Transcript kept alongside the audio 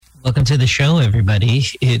Welcome to the show, everybody.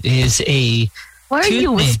 It is a Why are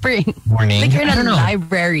you whispering? Morning. Like you're in a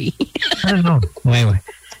library. I don't know. Wait. I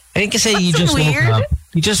think kasi you just woke up.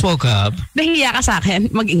 You just woke up. Nahiya ka sa akin,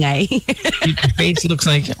 mag-ingay. Your face looks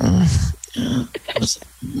like...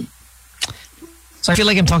 So I feel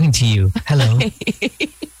like I'm talking to you. Hello.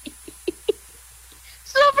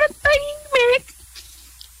 Sobrang tahimik.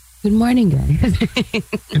 Good morning, guys.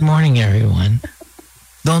 Good morning, everyone.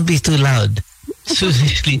 Don't be too loud.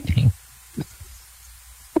 Susie's sleeping.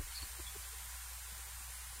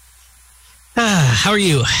 How are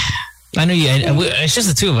you? I know it's just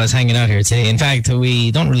the two of us hanging out here today. In fact,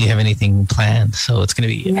 we don't really have anything planned, so it's going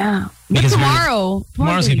to be... Yeah. But tomorrow's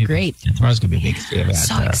going to be great. Tomorrow's going to be big. So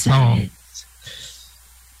excited.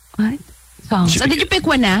 What? Songs. So did you pick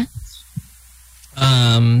one na?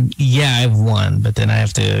 Yeah, I have one, but then I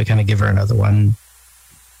have to kind of give her another one.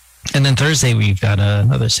 And then Thursday, we've got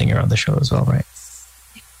another singer on the show as well, right?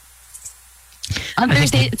 On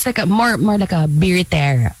Thursday, it's like more like a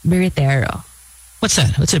biritero. What's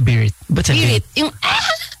that? What's a birit? What's a birit? Yung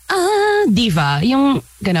diva. Yung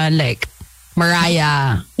gonna like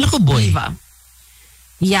Mariah. Loco boy. Diva.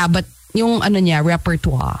 Yeah, but yung ano niya,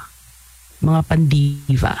 repertoire. Mga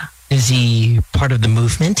pandiva. Is he part of the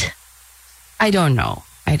movement? I don't know.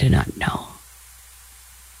 I do not know.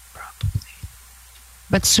 Probably.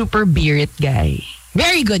 But super birit guy.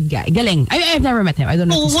 Very good guy. Galing. I've never met him. I don't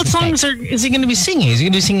know. Well, what songs is he going to be singing? Is he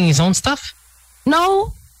going to be singing his own stuff?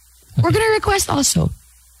 No. Okay. We're going to request also.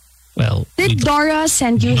 Well, did Dora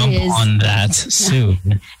send you his... on that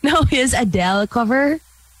soon. No, his Adele cover.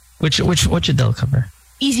 Which Adele cover?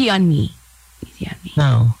 Easy on Me. Easy on Me.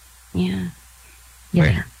 No. Yeah.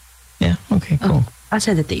 Where? Yeah. Okay, cool. I'll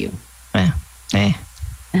send it to you. Okay,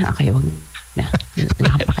 wag na.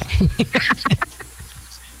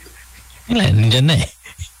 Nandiyan na eh.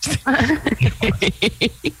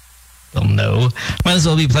 Well, no. Might as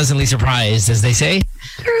well be pleasantly surprised, as they say.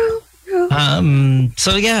 True.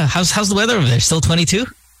 So yeah, how's the weather over there? Still 22?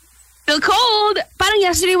 Still cold. Parang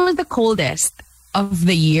yesterday was the coldest of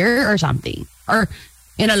the year or something. Or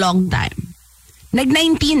in a long time. Like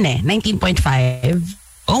 19.5.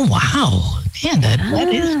 Oh, wow. Man, that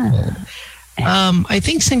is cold. I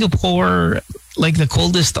think Singapore, like the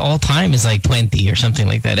coldest all time is like 20 or something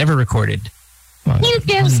like that, ever recorded.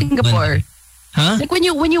 Yeah, Singapore. Huh? Like when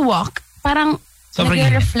you walk, parang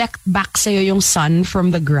nag-reflect back sa'yo yung sun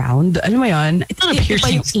from the ground. Ano mo yun? It's not a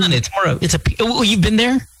piercing sun. It's more of, oh, you've been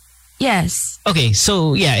there? Yes. Okay,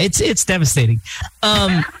 so yeah, it's devastating.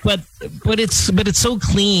 But it's so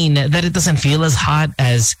clean that it doesn't feel as hot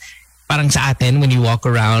as parang sa atin when you walk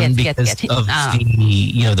around because of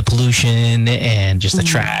the pollution and just the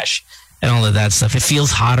trash and all of that stuff. It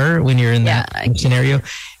feels hotter when you're in that scenario.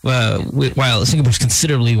 While Singapore's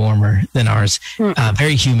considerably warmer than ours,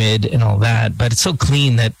 very humid and all that, but it's so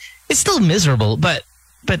clean that it's still miserable, but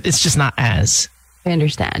it's just not as. I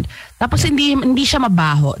understand. Tapos hindi siya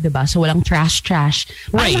mabaho, 'di ba? So walang trash.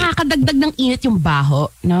 Right. Nakakadagdag ng init yung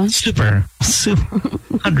baho, no? Super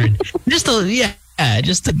 100. Just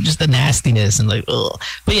the nastiness and like, ugh.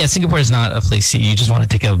 But yeah, Singapore is not a place you just want to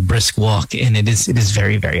take a brisk walk, and it is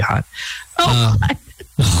very, very hot.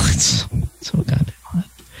 It's so goddamn hot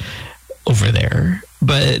over there.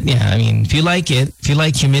 But yeah, I mean, if you like it, if you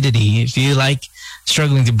like humidity, if you like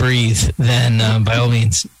struggling to breathe, then by all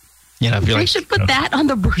means, if you like, should put that on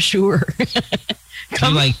the brochure.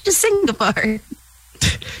 Come to Singapore.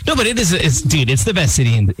 No, but it's dude, it's the best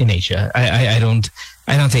city in Asia. I don't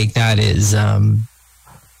think that is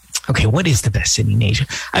okay. What is the best city in Asia?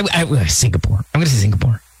 Singapore. I'm going to say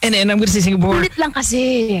Singapore, and I'm going to say Singapore. Ulit lang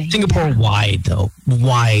kasi. Singapore wide though,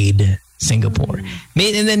 wide Singapore.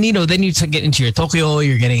 And then then you get into your Tokyo.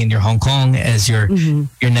 You're getting in your Hong Kong as your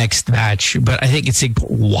next batch. But I think it's Singapore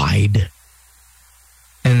wide.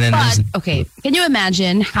 And then, okay, can you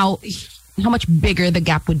imagine how much bigger the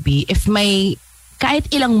gap would be if may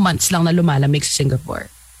kahit ilang months lang na lumalamig sa Singapore?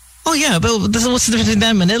 Oh yeah, but what's the difference in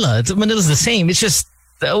Manila? Manila's the same. It's just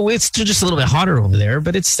a little bit hotter over there,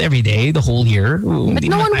 but it's every day, the whole year. But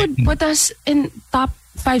no one would put us in top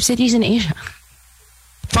 5 cities in Asia.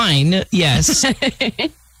 Fine, yes.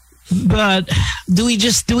 But do we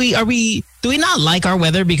not like our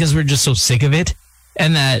weather because we're just so sick of it?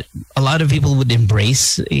 And that a lot of people would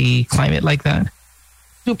embrace a climate like that?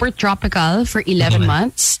 Super tropical for 11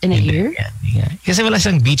 months in a year? Yeah. Kasi wala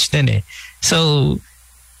siyang beach din eh. So,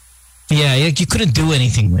 yeah, you couldn't do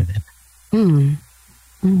anything with it.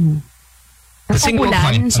 But Singapore,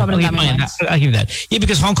 fine. I'll give you that. Yeah,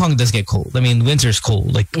 because Hong Kong does get cold. I mean, winter's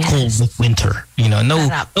cold, cold like winter.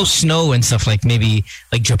 No snow and stuff like maybe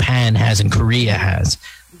like Japan has and Korea has.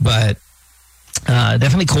 But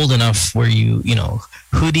Definitely cold enough where you know,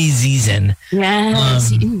 hoodie season.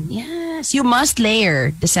 Yes. Yes. You must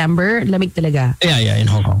layer. December, lamig talaga. Yeah, in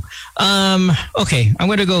Hong Kong. Okay, I'm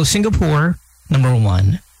going to go Singapore, number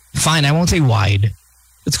 1. Fine, I won't say wide.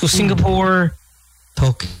 Let's go Singapore,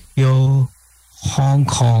 Tokyo, Hong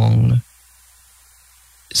Kong,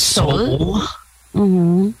 Seoul.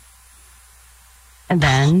 Mm-hmm. And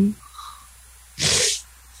then,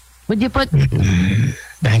 would you put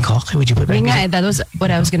Bangkok? Would you put Bangkok? Yeah, that was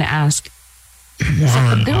what I was gonna ask.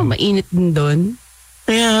 Di ba mainit din doon?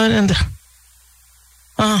 Yeah, and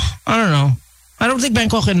I don't know. I don't think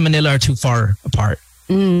Bangkok and Manila are too far apart.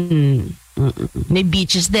 May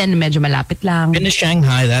beaches din, medyo malapit lang. Been to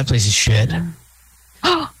Shanghai, that place is shit.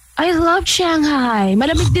 I love Shanghai.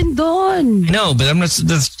 Malamig din doon. No, but I'm not.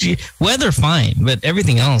 That's weather fine, but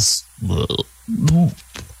everything else, no.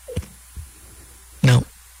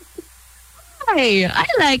 I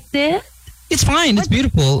liked it. It's fine. It's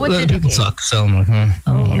beautiful. People suck. So I'm like,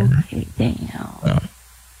 okay, damn. No,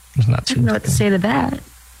 it's not too. I don't know what to say to that.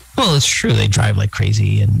 Well, it's true. They drive like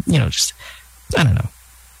crazy, and just I don't know.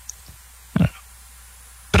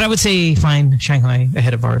 But I would say fine. Shanghai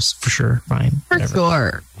ahead of ours for sure. Fine. For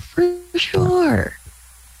sure.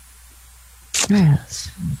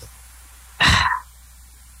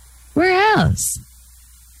 Where else?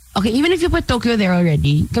 Okay, even if you put Tokyo there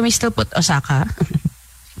already, can we still put Osaka?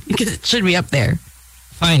 Because it should be up there.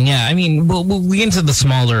 Fine, yeah. I mean, we'll get into the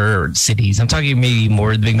smaller cities. I'm talking maybe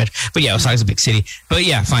more the big metro. But yeah, Osaka's a big city. But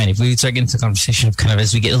yeah, fine. If we start getting into the conversation of kind of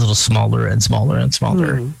as we get a little smaller and smaller and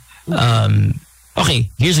smaller. Okay,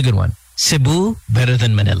 here's a good one. Cebu better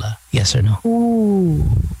than Manila? Yes or no? Ooh.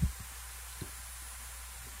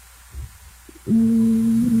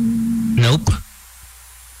 Nope.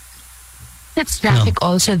 That's traffic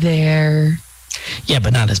also there. Yeah,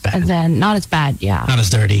 but not as bad. And then, not as bad, yeah. Not as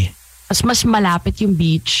dirty. Mas malapit yung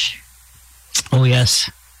beach. Oh,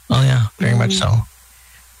 yes. Oh, yeah. Very much so.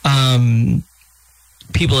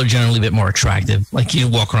 People are generally a bit more attractive. Like, you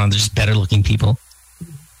walk around, there's just better looking people.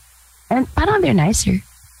 And parang they're nicer.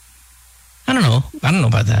 I don't know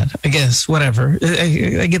about that. I guess, whatever.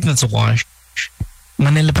 I get that's a wash.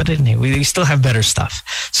 Manila pa rin eh. We still have better stuff.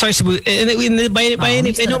 Sorry, Cebu. By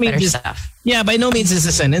no means stuff. Yeah, by no means is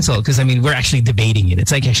this an insult because I mean we're actually debating it.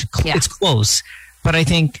 It's like actually it's close, but I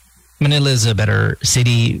think Manila is a better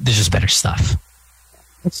city. There's just better stuff.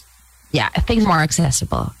 Things more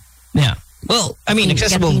accessible. Yeah. Well, I mean,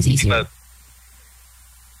 accessible.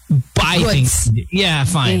 Buy things. Yeah,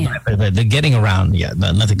 fine. Yeah. But the getting around,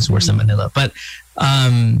 nothing's worse than Manila. But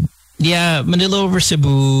Manila over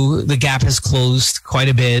Cebu, the gap has closed quite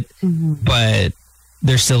a bit, but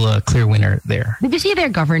there's still a clear winner there. Did you see their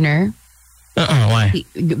governor? Why?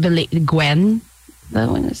 Gwen. That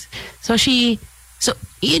one is. So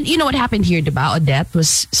you know what happened here, diba? Odette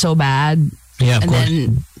was so bad. Yeah, of course.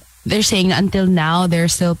 Then they're saying until now, there are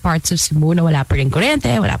still parts of Cebu na wala pa rin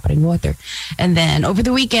kuryente, wala pa rin water. And then over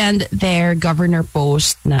the weekend, their governor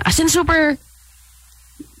post na, as in super,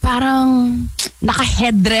 parang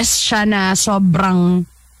naka-headdress siya na sobrang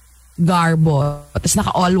garbo. Tapos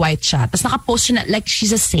naka-all white siya. Tapos naka-post siya na like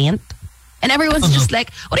she's a saint. And everyone's just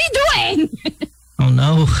like, what are you doing? Oh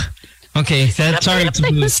no. Okay, sorry. We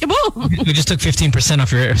just took 15%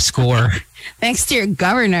 off your score. Thanks to your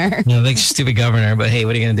governor. Yeah, thanks to stupid governor. But hey,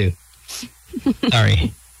 what are you going to do?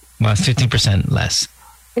 Sorry. Well, 15% less.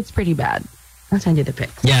 It's pretty bad. I'll send you the pic.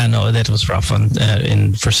 Yeah, no, that was rough for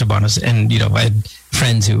Cebuanos. And, I had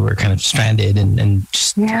friends who were kind of stranded and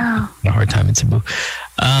just had a hard time in Cebu.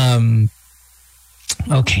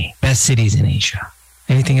 Okay, best cities in Asia.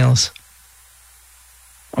 Anything else?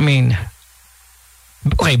 I mean,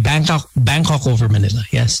 okay, Bangkok over Manila.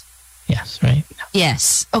 Yes, right?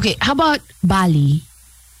 Yes. Okay, how about Bali?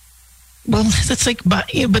 Well, that's like, but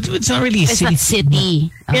it's not really a city. It's not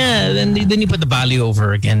city. Yeah, then you put the Bali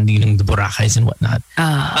over again, the Boracay's and whatnot.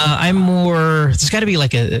 I'm more, there's got to be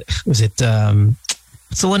like what's the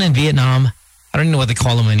one in Vietnam? I don't even know what they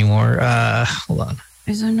call them anymore. Hold on.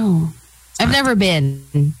 I don't know. I've never been.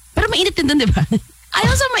 Pero mainit din dun, di ba? I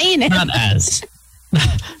also mainit.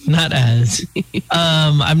 Not as.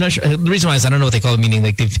 I'm not sure. The reason why is I don't know what they call it, meaning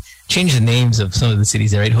like they've changed the names of some of the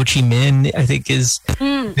cities there, right? Ho Chi Minh, I think, is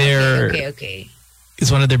their... Okay. Is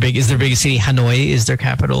one of their biggest city. Hanoi is their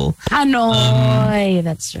capital. Hanoi,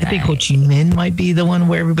 that's right. I think Ho Chi Minh might be the one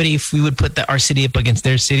where everybody, if we would put our city up against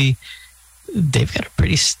their city, they've got a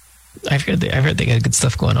pretty... I've heard they got good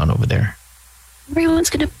stuff going on over there. Everyone's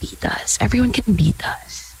going to beat us. Everyone can beat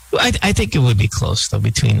us. I think it would be close though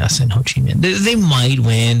between us and Ho Chi Minh. They might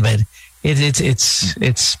win, but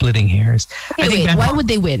it's splitting hairs. Wait, why would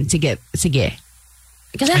they win? Sige.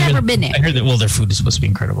 Because I've never been there. I heard that, well, their food is supposed to be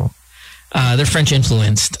incredible. They're French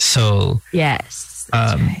influenced, so... Yes,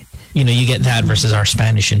 that's right. You know, you get that versus our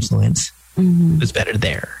Spanish influence. It's better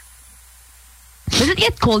there. Does it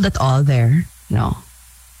get cold at all there? No.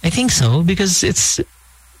 I think so, because it's,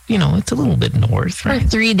 you know, it's a little bit north, right? For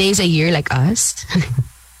 3 days a year like us.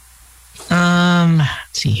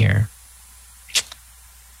 Let's see here.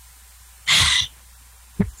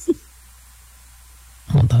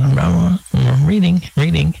 Hold on, I'm reading.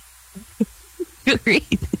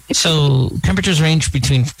 Read. So temperatures range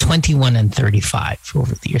between 21 and 35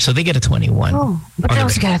 over the year. So they get a 21. Oh, but they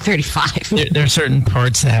also got a 35. There are certain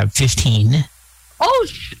parts that have 15. Then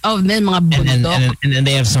mga bundok. And then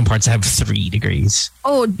they have some parts that have 3 degrees.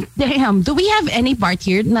 Oh, damn. Do we have any part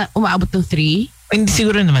here na umaabot ng 3?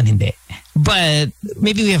 Siguro naman hindi. But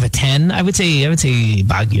maybe we have a 10. I would say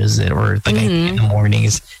Baguio's or like in the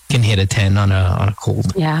mornings can hit a 10 on a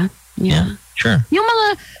cold. Yeah. Sure. Yung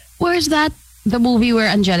mga, where's that? The movie where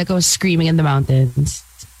Angelica was screaming in the mountains.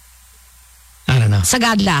 I don't know.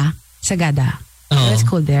 Sagada. Oh. It's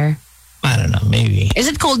cold there. I don't know. Maybe. Is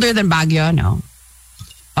it colder than Baguio? No.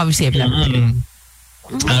 Obviously, I've never been.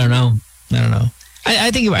 I don't know.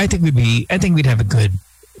 I think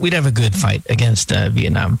we'd have a good fight against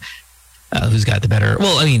Vietnam. Who's got the better?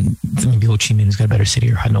 Well, I mean, maybe Ho Chi Minh has got a better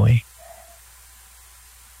city, or Hanoi.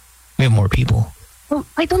 We have more people. Well,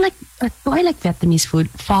 I don't like. Do I like Vietnamese food?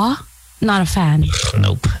 Pho? Not a fan.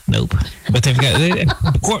 Nope. But they've got.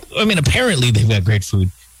 Apparently they've got great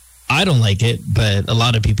food. I don't like it, but a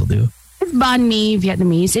lot of people do. Is banh mi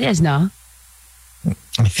Vietnamese? It is, no?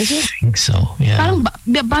 I think so. Yeah. Parang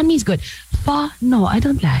banh mi is good. Pho? No, I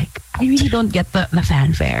don't like. I really don't get the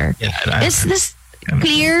fanfare. Yeah, It's this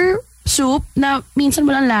clear soup na minsan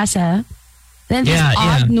walang lasa. Then there's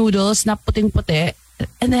odd noodles na puting-puti.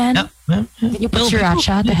 And then you put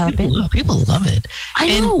sriracha to help it. People love it.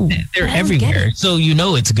 I know. They're everywhere. So you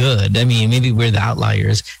know it's good. I mean, maybe we're the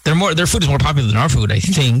outliers. Their food is more popular than our food, I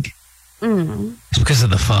think. It's because of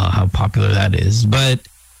the pho, how popular that is. But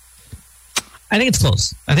I think it's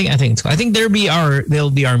close. I think it's close. I think they'll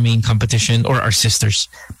be our main competition, or our sister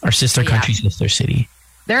country, sister city.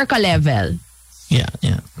 They're ka-level. Yeah.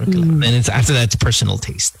 And it's after that, it's personal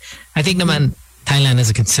taste. I think naman Thailand has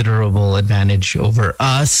a considerable advantage over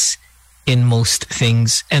us in most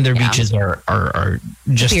things, and their beaches are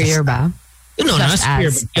just superior, ba? No, not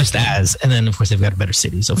superior, but just as. And then of course they've got a better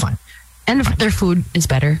city, so fine. And their food is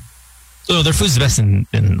better. So their food's the best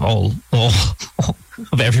in all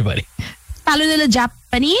of everybody. Talo nila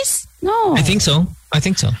Japanese? No. I think so.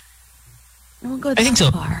 Don't go I think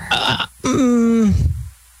so. far.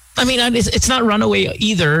 I mean, it's not runaway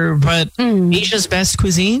either, but Asia's best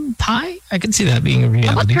cuisine, Thai. I can see that being a reality.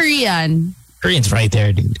 How about Korean? Korean's right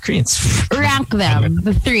there, dude. Rank them,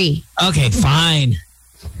 the 3. Okay, fine.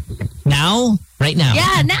 Now? Right now?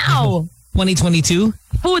 Yeah, now. 2022?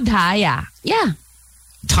 Food, yeah. Yeah.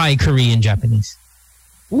 Thai, Korean, Japanese.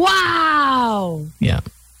 Wow. Yeah.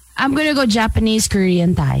 I'm going to go Japanese,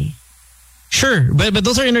 Korean, Thai. Sure, but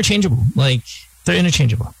those are interchangeable. Like, they're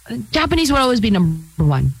interchangeable. Japanese will always be number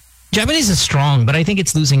 1. Japanese is strong, but I think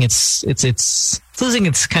it's losing its losing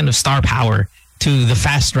its kind of star power to the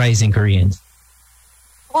fast rising Koreans.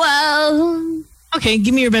 Well, okay,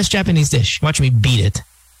 give me your best Japanese dish. Watch me beat it.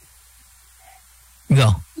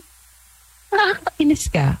 Go. Inis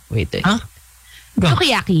ka. Wait. Huh? Go.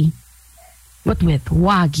 Sukiyaki. But with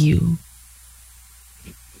Wagyu.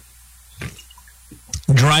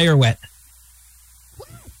 Dry or wet?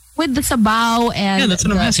 With the sabaw and that's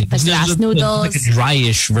what I'm asking. The glass noodles. Like a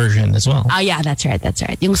dryish version as well. Oh, yeah, that's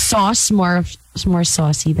right. Yung sauce, more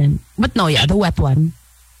saucy than... But no, the wet one.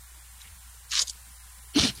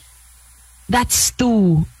 That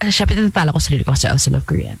stew. Siyempre, tinatala ko sarili ko kasi I also love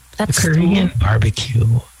Korean. That Korean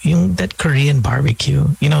barbecue. That Korean barbecue.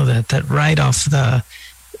 You know, that right off the...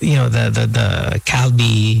 You know, the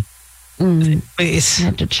kalbi.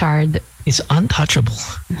 The charred. It's untouchable.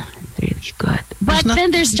 Really good. But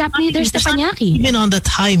then there's Japanese, there's teppanyaki. Even on the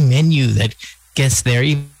Thai menu that gets there,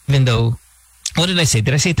 even though, what did I say?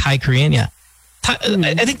 Did I say Thai, Korean? Yeah.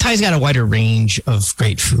 I think Thai's got a wider range of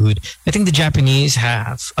great food. I think the Japanese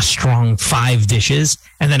have a strong 5 dishes.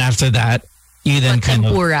 And then after that, you then kind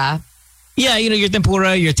tempura. Yeah, you know, your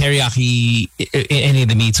tempura, your teriyaki, any of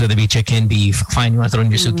the meats, whether it be chicken, beef, fine. You want to throw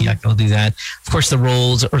in your sukiyaki, I'll do that. Of course, the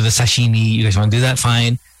rolls or the sashimi, you guys want to do that,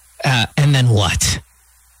 fine. And then what?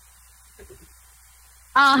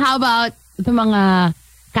 How about the mga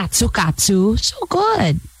katsu? So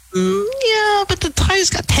good. Yeah, but the Thai's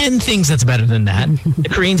got 10 things that's better than that. The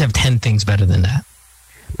Koreans have 10 things better than that.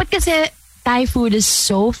 But kasi Thai food is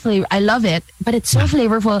so flavor. I love it, but it's so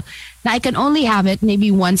flavorful that I can only have it maybe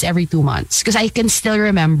once every 2 months because I can still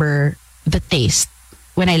remember the taste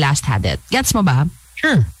when I last had it. Gets mo ba?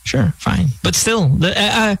 Sure, fine. But still,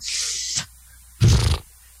 I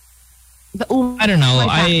don't know.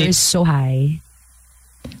 Is so high.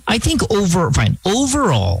 I think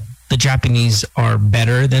overall, the Japanese are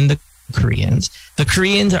better than the Koreans. The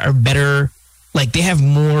Koreans are better. Like, they have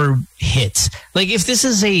more hits. Like, if this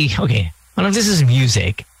is if this is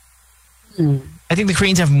music, I think the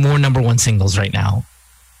Koreans have more number one singles right now.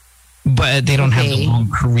 But they don't have the long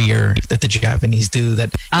career that the Japanese do.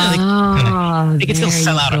 That they can still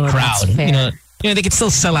sell out a crowd. You know, they can still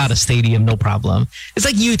sell out a stadium, no problem. It's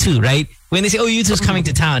like U2, right? When they say, U2 is coming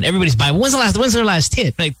to town, everybody's buying. When's their last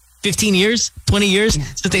hit? Like 15 years, 20 years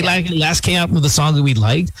since they last came out with a song that we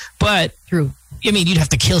liked. But true. I mean, you'd have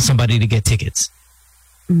to kill somebody to get tickets.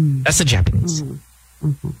 That's the Japanese.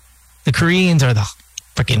 The Koreans are the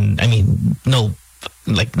freaking. I mean, no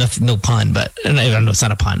pun, but I don't know, it's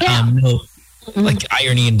not a pun. No, like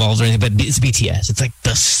irony involved or anything, but it's BTS. It's like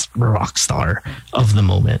the rock star of the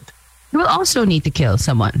moment. You will also need to kill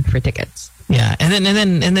someone for tickets. Yeah, and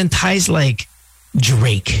then Thai's like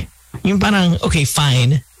Drake. Yung parang, okay,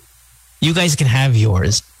 fine, you guys can have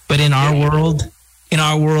yours, but in our world,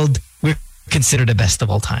 we're considered the best of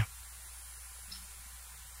all time.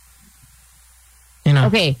 You know.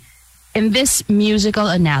 Okay, in this musical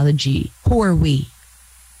analogy, who are we?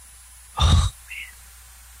 Oh,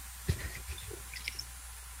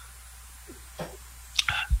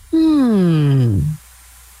 man.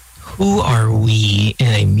 Who are we in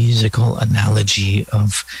a musical analogy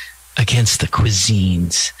of against the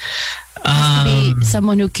cuisines? Has to be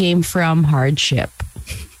someone who came from hardship.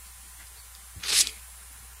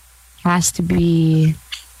 Has to be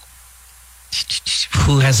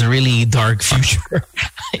who has a really dark future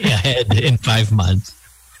ahead in 5 months.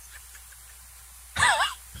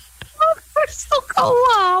 So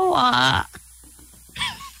kawawa.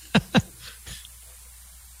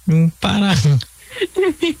 Parang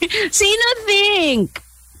Sino think?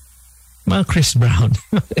 Well, Chris Brown.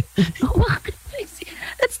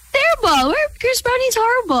 That's terrible. Chris Brown is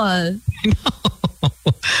horrible.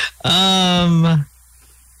 I know.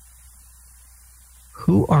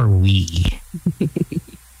 Who are we?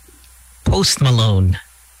 Post Malone.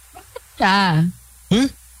 Yeah.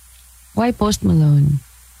 Why Post Malone?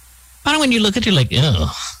 Parang when you look at it, you're like,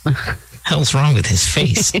 oh, hell's wrong with his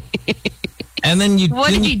face? And then you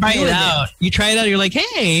try it out. You try it out. You're like,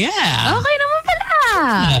 hey, yeah. Okay naman pala.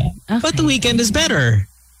 Yeah. Okay. But the weekend is better.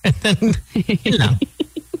 And then, you know.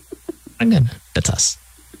 I'm good. That's us.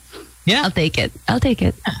 Yeah. I'll take it.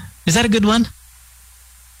 Is that a good one?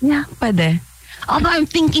 Yeah, pwede. Although I'm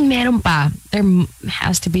thinking meron pa. There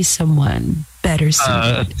has to be someone better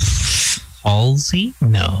suited. Halsey?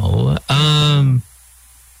 No.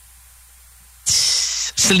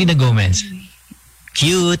 Selena Gomez.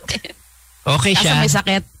 Cute. Okay siya. May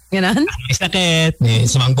sakit. Ganun? May sakit. May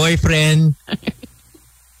isang boyfriend.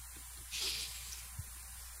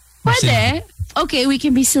 Pwede. Okay, we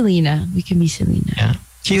can be Selena. Yeah.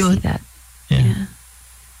 Cute. That. Yeah.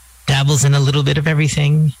 Dabbles in a little bit of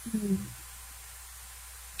everything.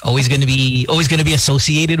 Always gonna be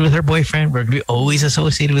associated with her boyfriend. We're gonna be always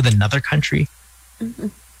associated with another country. A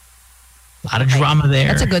lot of drama there.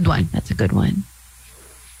 That's a good one.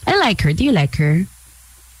 I like her. Do you like her?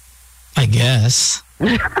 I guess.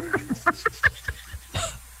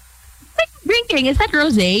 Drinking. Is that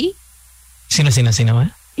rosé? Sino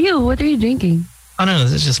what? Ew, what are you drinking? Oh no,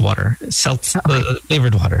 this is just water.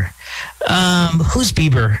 Flavored water. Who's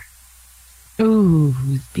Bieber? Ooh,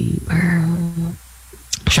 who's Bieber?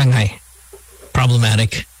 Shanghai.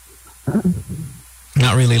 Problematic.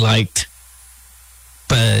 Not really liked.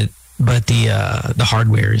 But the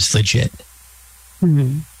hardware is legit.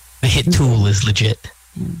 Mm-hmm. The hit tool is legit.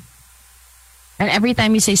 Mm. And every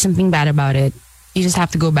time you say something bad about it, you just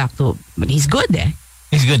have to go back to, but he's good there.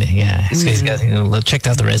 He's good, yeah. He's got, checked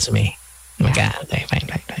out the resume. I'm like, okay, fine.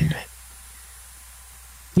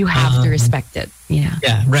 You have to respect it. Yeah.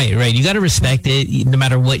 Yeah, right. You got to respect it, no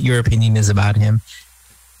matter what your opinion is about him.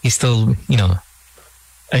 He's still,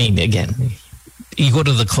 I mean, again, you go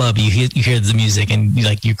to the club, you hear the music, and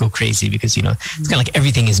you go crazy because it's kind of like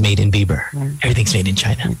everything is made in Bieber. Everything's made in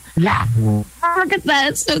China. Yeah. Look at that.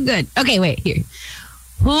 It's so good. Okay, wait, here.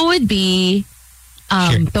 Who would be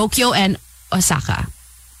Tokyo and Osaka?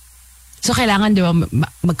 So, kailangan di ba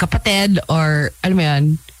magkapatid or, alam mo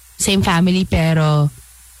yun, same family pero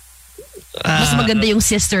mas maganda yung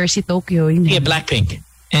sister si Tokyo. Yeah, Blackpink.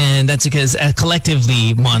 And that's because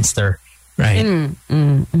collectively Monster, right?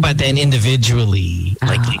 But then individually,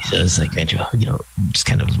 like Lisa's, like just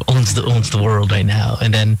kind of owns the world right now.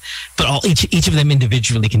 And then, but each of them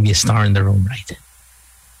individually can be a star in their own right.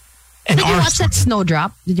 And did you watch that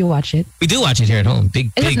Snowdrop? Did you watch it? We do watch it here at home. Is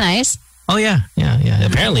it nice? Oh yeah.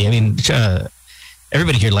 Apparently, I mean,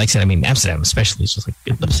 everybody here likes it. I mean, Amsterdam especially is just like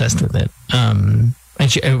obsessed with it. And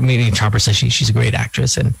maybe Chopper says she's a great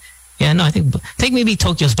actress, and I think maybe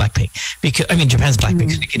Tokyo's Blackpink, because I mean Japan's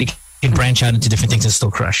Blackpink. It can branch out into different things and still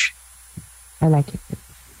crush. I like it.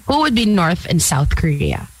 Who would be North and South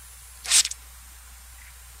Korea?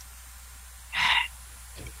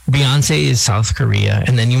 Beyonce is South Korea,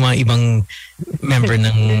 and then yung mga ibang member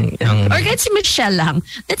ng or get si Michelle lang.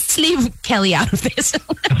 Let's leave Kelly out of this.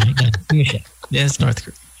 Yes, North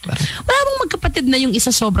Korea. Wala bang magkapatid na yung isa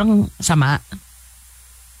sobrang sama?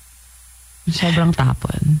 Sobrang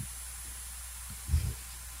tapon.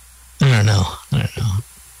 I don't know.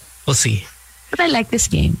 We'll see. But I like this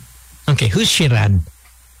game. Okay, who's Shiran?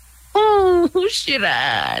 Oh, who's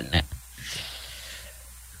Shiran?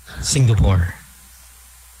 Singapore.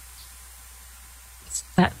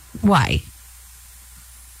 Why?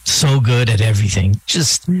 So good at everything.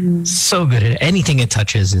 Just so good at anything it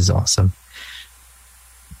touches is awesome.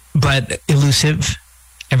 But elusive.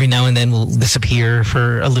 Every now and then will disappear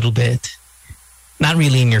for a little bit. Not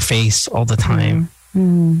really in your face all the time.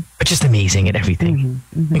 But just amazing at everything.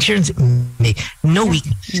 Like Sheeran's no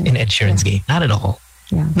weakness in Ed Sheeran's game. Not at all.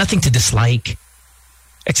 Yeah. Nothing to dislike.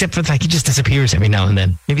 Except for the fact he just disappears every now and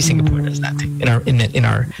then. Maybe Singapore does that too, in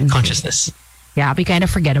our consciousness. Yeah, we kind of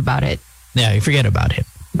forget about it. Yeah, you forget about him.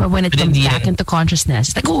 But when it comes back into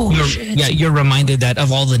consciousness, it's like, shit. Yeah, you're reminded that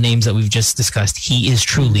of all the names that we've just discussed, he is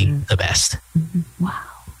truly the best. Wow.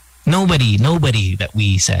 Nobody that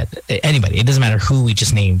we said, anybody, it doesn't matter who we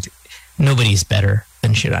just named, nobody's better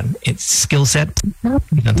than Shiran. It's skill set.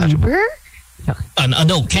 Untouchable.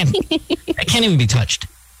 No, can't even be touched.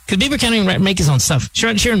 Because Bieber can't even make his own stuff.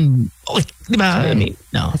 Shiran, I mean,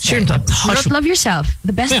 no. Shiran's untouchable. Don't Love Yourself,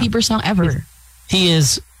 the best Bieber song ever. He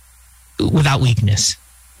is without weakness.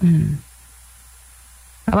 How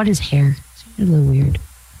about his hair? It's a little weird.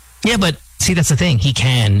 Yeah, but see, that's the thing. He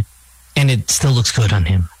can, and it still looks good on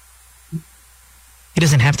him. He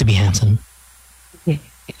doesn't have to be handsome.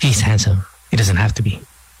 He's handsome. He doesn't have to be.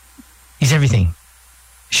 He's everything.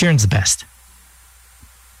 Sharon's the best.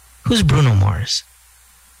 Who's Bruno Mars?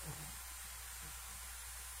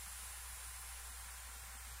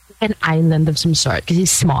 An island of some sort because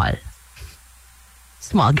he's small.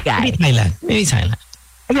 Small guy. Maybe Thailand.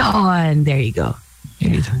 Ayun, there you go.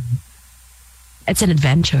 It's an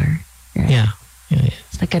adventure. Right? Yeah.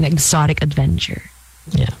 It's like an exotic adventure.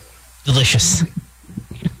 Yeah. Delicious.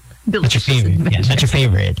 Not your favorite. Yeah, not your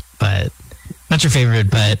favorite, but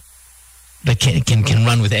can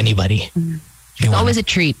run with anybody. It's always a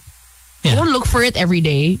treat. Yeah. You don't look for it every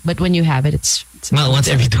day, but when you have it, it's well, once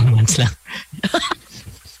every 2 months lang.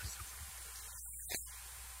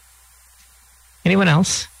 Anyone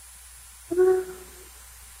else?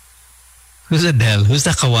 Who's Adele? Who's the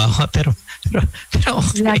kawawa? Pero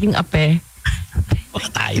okay. Laging ape.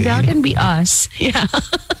 That can be us. Yeah.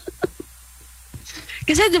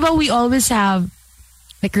 Kasi diba we always have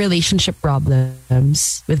like relationship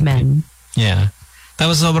problems with men. Yeah.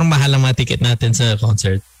 Tapos sobrang mahal ang mga ticket natin sa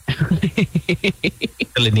concert.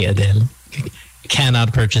 Ni Adele.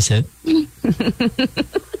 Cannot purchase it.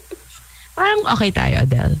 Parang okay tayo,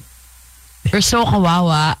 Adele. We're so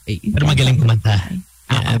kawawa. Pero magaling kumanta.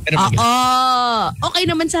 Yeah, okay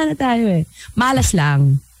naman sana tayo eh. Malas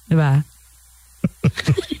lang. Diba?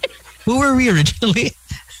 Who were we originally?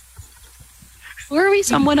 Were we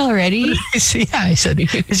someone already? Yeah, I said,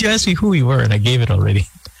 because you asked me who we were and I gave it already.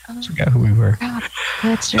 I forgot who we were.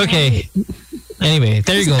 That's right. Okay. Anyway,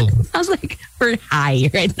 there you go. Sounds like we're high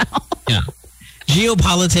right now. Yeah.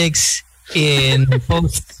 Geopolitics in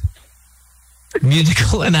both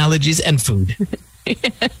musical analogies and food.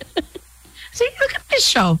 See, look at this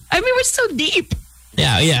show. I mean, we're so deep.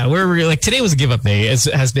 Yeah. We're like, today was a give up day, as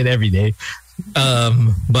has been every day.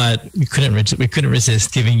 But we couldn't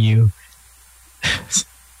resist giving you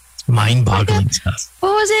mind-boggling stuff.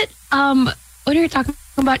 What was it? When you were talking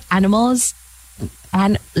about animals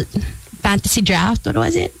and fantasy draft, what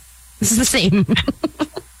was it? This is the same.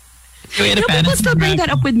 People still bring that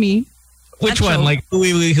up with me. Which one? Show. Like who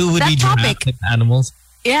would be drafted animals?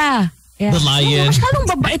 Yeah. The lion. Masyadong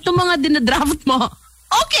babait itong mga dinadraft mo.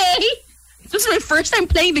 Okay. This is my first time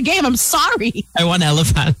playing the game. I'm sorry. I want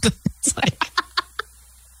elephant. It's like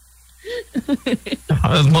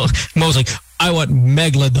Mo's like, I want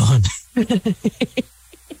Megalodon.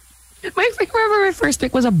 Remember my first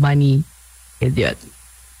pick was a bunny. Idiot.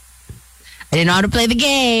 I didn't know how to play the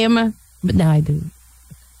game, but now I do.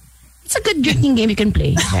 It's a good drinking game you can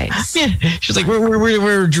play, guys. Yeah. She's like,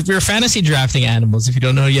 we're fantasy drafting animals, if you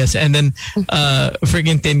don't know. Yes. And then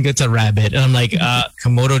friggin' Tin gets a rabbit. And I'm like,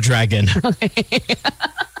 Komodo dragon.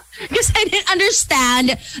 Because I didn't understand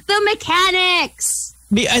the mechanics.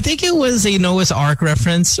 I think it was a Noah's Ark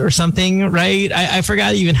reference or something, right? I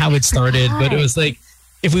forgot even how it started, but it was like,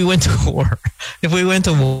 if we went to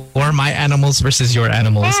war, my animals versus your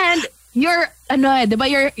animals. And you're annoyed,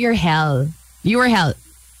 but you're hell. You were hell.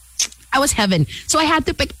 I was heaven. So I had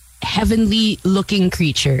to pick heavenly looking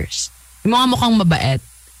creatures. Yung mga mukhang mabait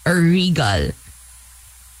or regal.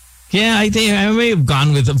 Yeah, I think I may have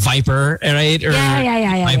gone with a viper, right? Or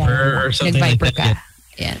viper or something like that. Yeah.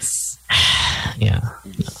 Yes. Yeah.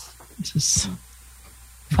 No.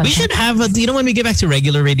 We should have when we get back to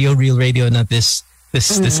regular radio, real radio, not this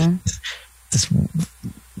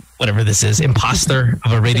whatever this is, imposter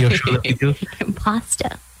of a radio show that we do.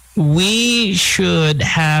 Imposter. We should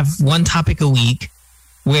have one topic a week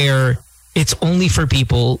where it's only for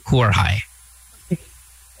people who are high.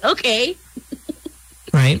 Okay.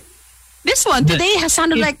 Right? This one today has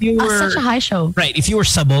sounded like such a high show. Right. If you were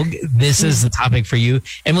sabog, this is the topic for you.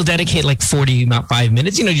 And we'll dedicate like 45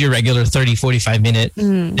 minutes, your regular 30, 45 minute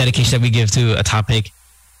dedication that we give to a topic.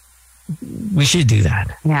 We should do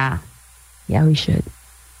that. Yeah. Yeah, we should.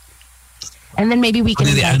 And then maybe we can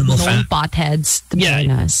invite known potheads to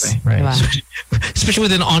join us. Right. Especially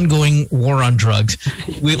with an ongoing war on drugs.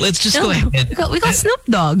 Let's just go ahead. We got Snoop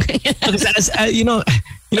Dogg.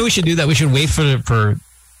 We should do that. We should wait for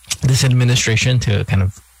this administration to kind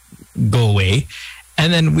of go away.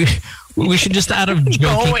 And then we should just out of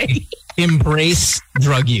joking embrace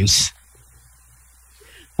drug use.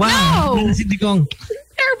 Wow. No.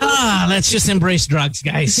 Let's just embrace drugs,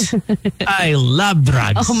 guys. I love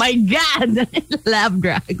drugs. Oh my God. I love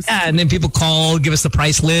drugs. Yeah, and then people call, give us the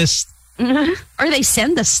price list. Or they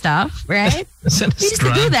send us stuff, right? Send us we used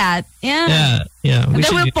to do that. Yeah. Yeah. And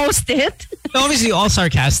then we'll post it. Obviously all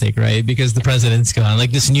sarcastic, right? Because the president's gone.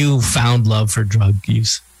 Like this newfound love for drug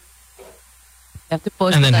use. You have to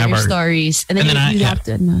post it on your stories. And then you have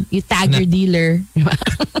to you tag your dealer. And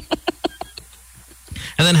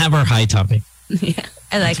then have our high topic. Yeah.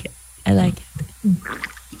 I like it.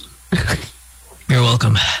 You're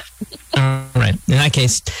welcome. All right. In that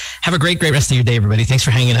case, have a great rest of your day, everybody. Thanks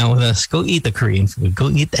for hanging out with us. Go eat the Korean food. Go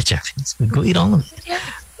eat that Japanese food. Go eat all of it. Yeah.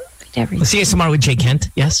 We'll see you guys tomorrow with Jay Kent.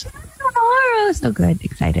 Yes? Tomorrow. So good.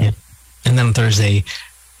 Excited. Yeah. And then on Thursday,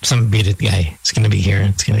 some Beat It guy is going to be here.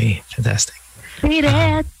 It's going to be fantastic. Beat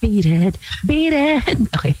it.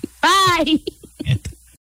 Okay. Bye.